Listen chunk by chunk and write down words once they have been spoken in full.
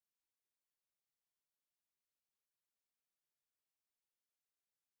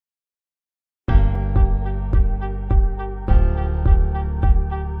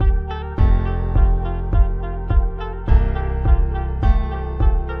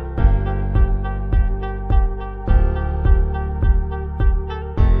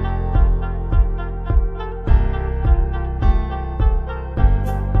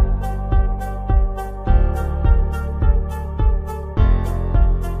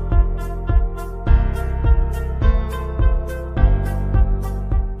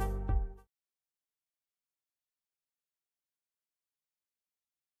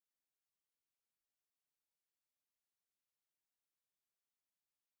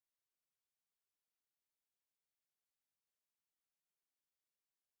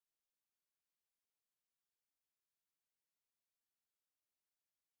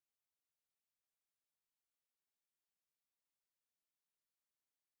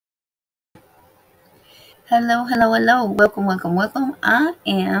Hello, hello, hello. Welcome, welcome, welcome. I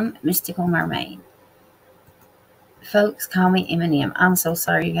am Mystical Mermaid. Folks call me Eminem. I'm so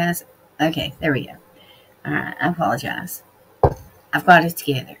sorry, you guys. Okay, there we go. Alright, I apologize. I've got it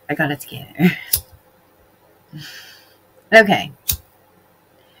together. I got it together. Okay.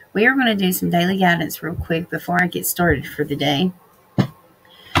 We are going to do some daily guidance real quick before I get started for the day.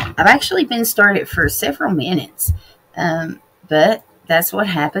 I've actually been started for several minutes. But that's what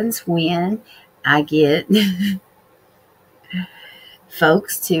happens when I get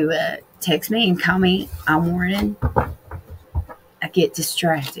folks to text me and call me all morning. I get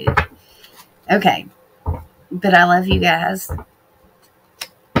distracted. Okay. But I love you guys.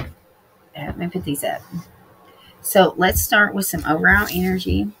 Let me put these up. So let's start with some overall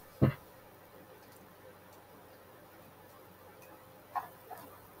energy.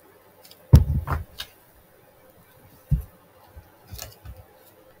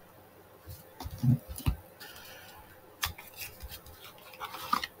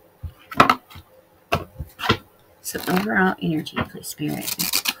 Some overall energy, please, Spirit.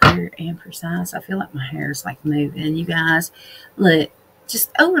 Clear and precise. I feel like my hair is like moving. You guys, look,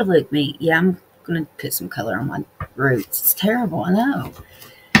 just overlook me. Yeah, I'm going to put some color on my roots. It's terrible, I know.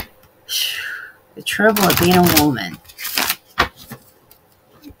 The trouble of being a woman.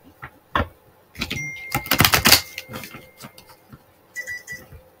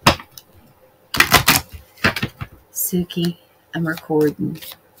 Suki, I'm recording,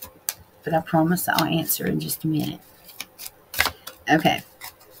 but I promise I'll answer in just a minute. Okay.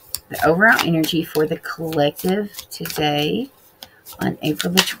 The overall energy for the collective today on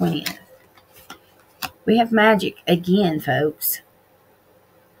April the 20th. We have magic again, folks.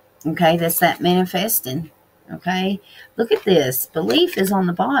 Okay, that's that manifesting. Okay, look at this. Belief is on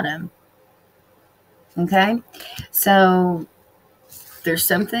the bottom. Okay, so there's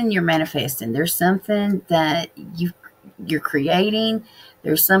something you're manifesting. There's something that you're creating.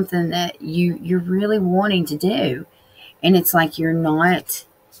 There's something that you're really wanting to do. And it's like you're not...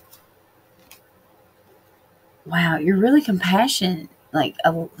 Wow, you're really compassionate. Like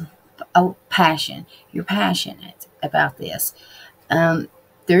a passion. You're passionate about this.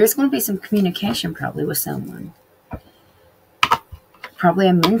 There is going to be some communication probably with someone. Probably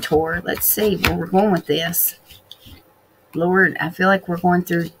a mentor. Let's see where we're going with this. Lord, I feel like we're going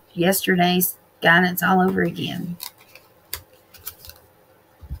through yesterday's guidance all over again.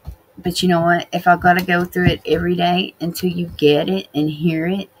 But you know what? If I've got to go through it every day until you get it and hear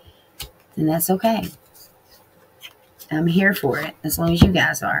it, then that's okay. I'm here for it, as long as you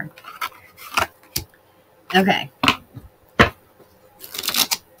guys are. Okay.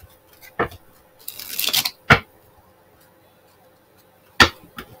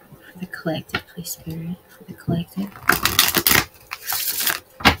 For the collective, please, Spirit. For the collective.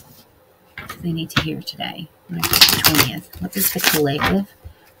 What do they need to hear today? On April the 20th. What is the collective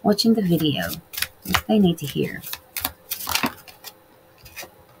watching the video? What do they need to hear?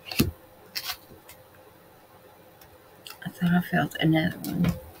 I thought I felt another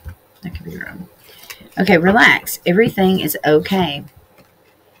one. I could be wrong. Okay, relax. Everything is okay.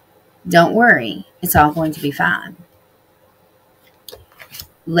 Don't worry. It's all going to be fine.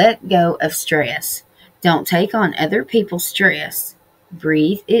 Let go of stress. Don't take on other people's stress.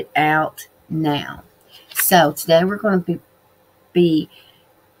 Breathe it out now. So today we're going to be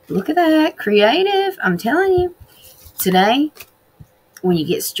look at that, creative. I'm telling you. Today, when you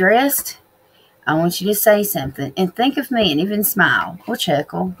get stressed, I want you to say something and think of me and even smile or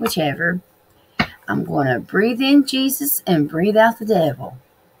chuckle, whichever. I'm going to breathe in Jesus and breathe out the devil.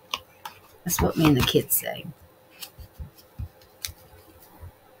 That's what me and the kids say.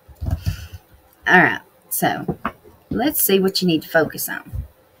 All right, so let's see what you need to focus on.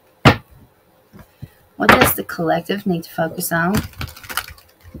 What does the collective need to focus on?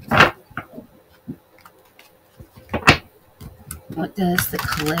 What does the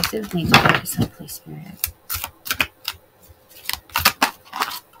collective need to focus on, please, Spirit?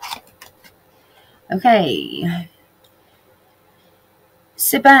 Okay.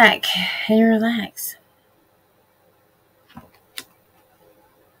 Sit back and relax.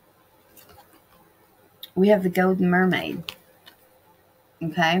 We have the Golden Mermaid.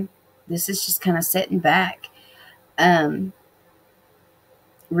 Okay? This is just kind of sitting back.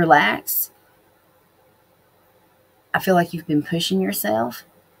 Relax. I feel like you've been pushing yourself.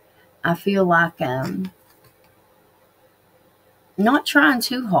 I feel like not trying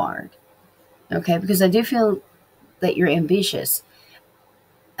too hard. Okay? Because I do feel that you're ambitious.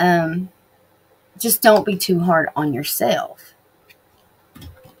 Just don't be too hard on yourself.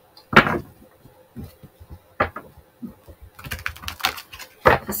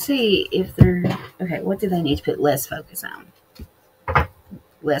 see if they're... Okay, what do they need to put less focus on?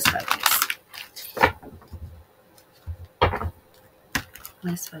 Less focus.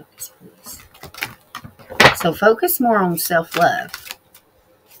 Less focus, please. So focus more on self-love.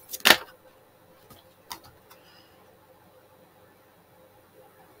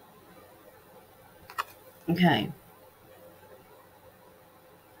 Okay.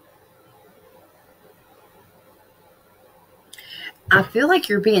 I feel like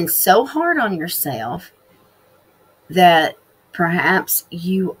you're being so hard on yourself that perhaps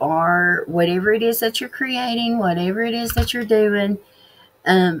you are, whatever it is that you're creating, whatever it is that you're doing,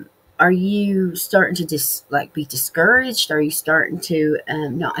 are you starting to be discouraged? Are you starting to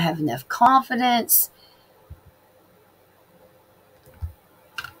not have enough confidence?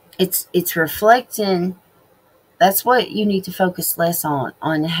 It's reflecting. That's what you need to focus less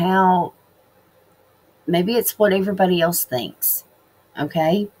on how, maybe it's what everybody else thinks.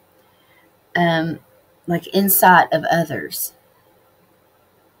 Okay? Like insight of others.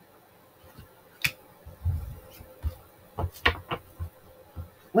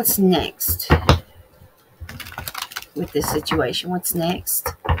 What's next with this situation? What's next?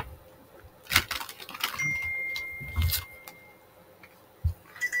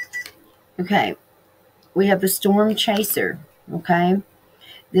 Okay. We have the storm chaser. Okay.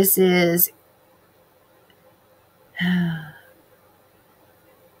 This is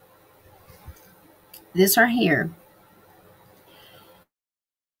this right here.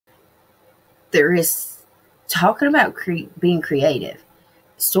 There is talking about being creative.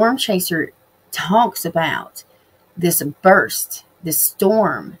 Storm chaser talks about this burst, this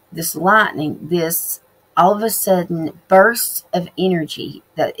storm, this lightning, this all of a sudden burst of energy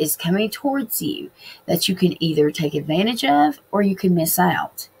that is coming towards you that you can either take advantage of or you can miss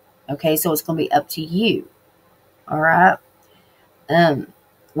out. Okay, so it's going to be up to you. All right.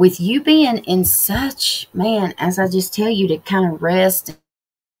 With you being in such, man, as I just tell you to kind of rest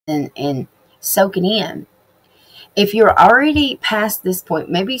and soak it in. If you're already past this point,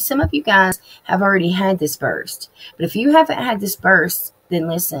 maybe some of you guys have already had this burst. But if you haven't had this burst, then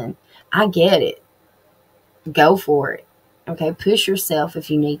listen, I get it. Go for it. Okay, push yourself if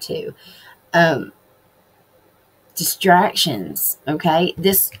you need to. Distractions, okay?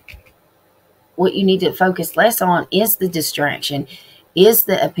 What you need to focus less on is the distraction, is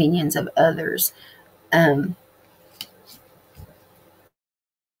the opinions of others.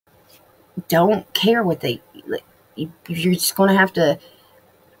 Don't care what you're just going to have to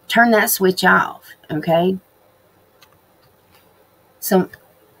turn that switch off, okay? So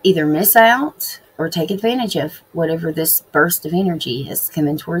either miss out or take advantage of whatever this burst of energy is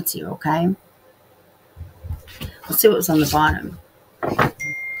coming towards you, okay? Let's see what was on the bottom.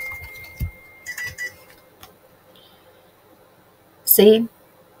 See?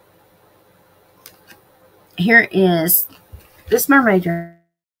 Here is this mermaid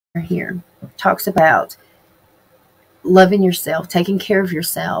right here. Talks about loving yourself, taking care of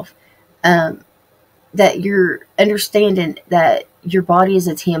yourself, that you're understanding that your body is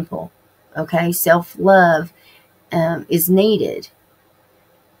a temple, okay? Self-love is needed.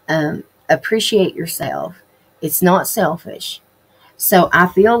 Appreciate yourself. It's not selfish. So I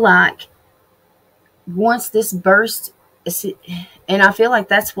feel like once this burst, and I feel like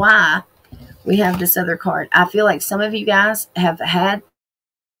that's why we have this other card. I feel like some of you guys have had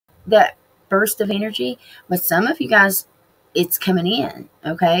that burst of energy, but some of you guys, it's coming in,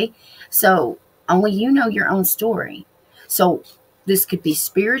 okay? So only you know your own story. So this could be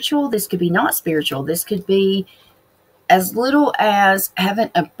spiritual. This could be not spiritual. This could be as little as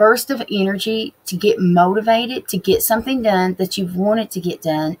having a burst of energy to get motivated to get something done that you've wanted to get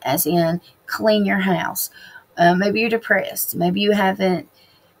done, as in clean your house. Maybe you're depressed. Maybe you haven't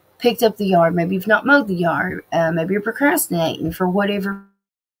picked up the yard. Maybe you've not mowed the yard. Maybe you're procrastinating for whatever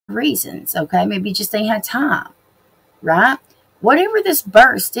reasons, okay? Maybe you just ain't had time, right? Whatever this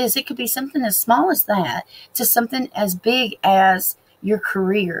burst is, it could be something as small as that to something as big as your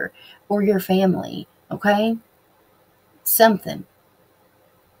career or your family, okay? Something.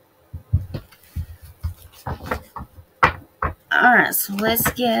 All right, so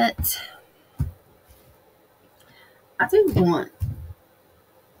let's get... I do want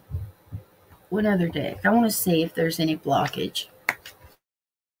one other deck. I want to see if there's any blockage.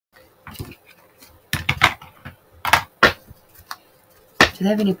 Do they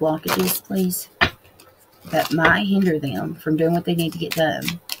have any blockages, please, that might hinder them from doing what they need to get done?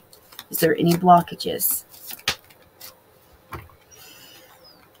 Is there any blockages?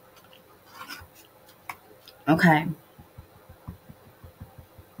 Okay.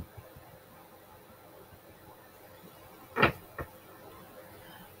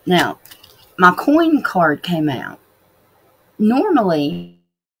 Now, my coin card came out. Normally,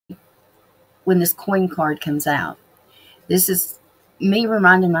 when this coin card comes out, this is me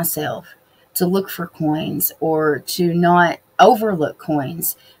reminding myself to look for coins or to not overlook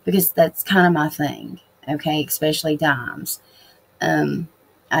coins, because that's kind of my thing, okay, especially dimes.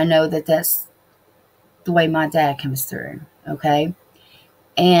 I know that that's the way my dad comes through, okay,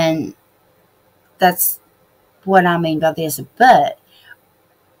 and that's what I mean by this. But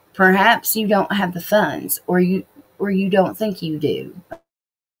perhaps you don't have the funds, or you don't think you do,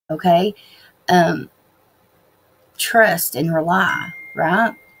 okay. Trust and rely,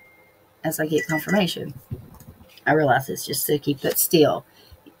 right? As I get confirmation, I realize it's just sticky, but still.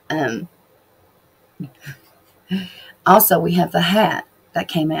 Also, we have the hat that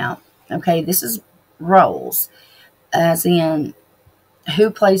came out. Okay, this is roles, as in who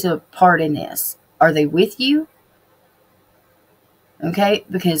plays a part in this. Are they with you? Okay,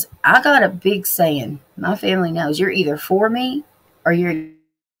 because I got a big saying. My family knows you're either for me or you're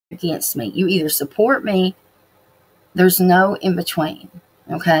against me. You either support me. There's no in between.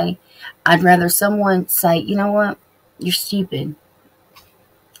 Okay, I'd rather someone say, you know what, you're stupid,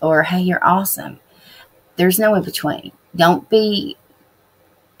 or hey, you're awesome. There's no in between. Don't be.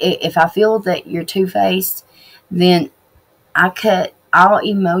 If I feel that you're two-faced, then I cut all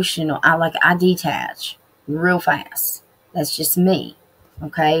emotional. I detach real fast. That's just me.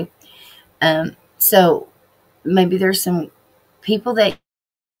 Okay. So maybe there's some people that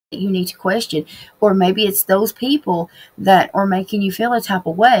you need to question, or maybe it's those people that are making you feel a type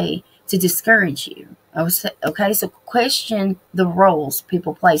of way to discourage you. Okay. So question the roles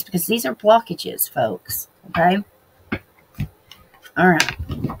people place, because these are blockages, folks. Okay. All right.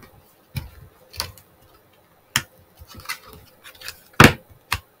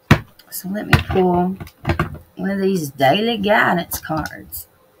 So let me pull one of these daily guidance cards.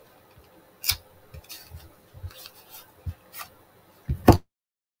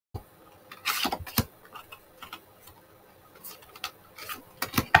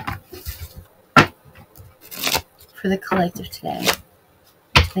 For the collective today.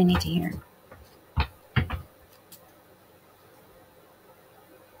 They need to hear.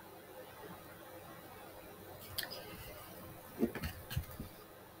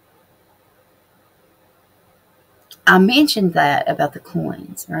 I mentioned that about the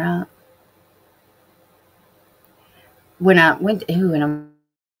coins, right? When I went to, and I'm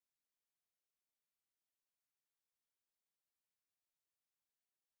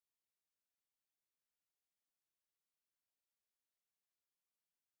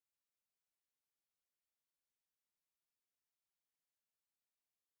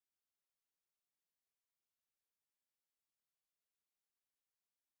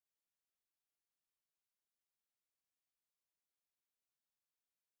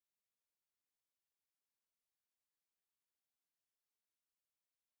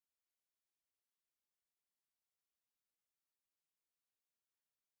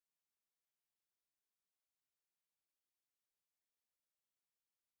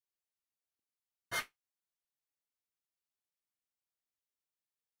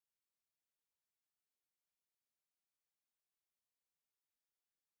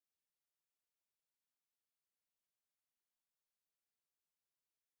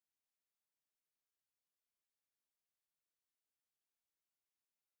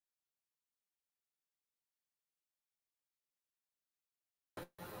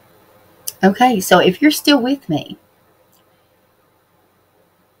okay. So if you're still with me,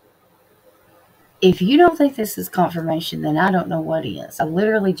 if you don't think this is confirmation, then I don't know what is. I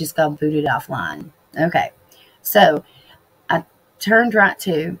literally just got booted offline. Okay. So I turned right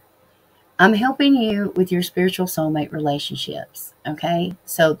to, I'm helping you with your spiritual soulmate relationships. Okay.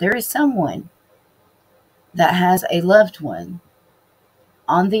 So there is someone that has a loved one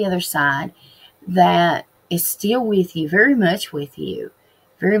on the other side that is still with you, very much with you,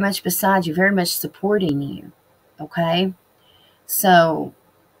 very much beside you, very much supporting you. Okay. So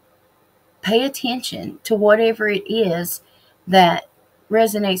pay attention to whatever it is that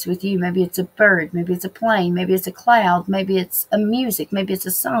resonates with you. Maybe it's a bird, maybe it's a plane, maybe it's a cloud, maybe it's a music, maybe it's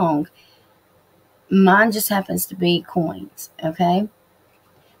a song. Mine just happens to be coins, okay,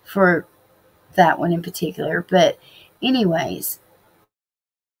 for that one in particular. But anyways,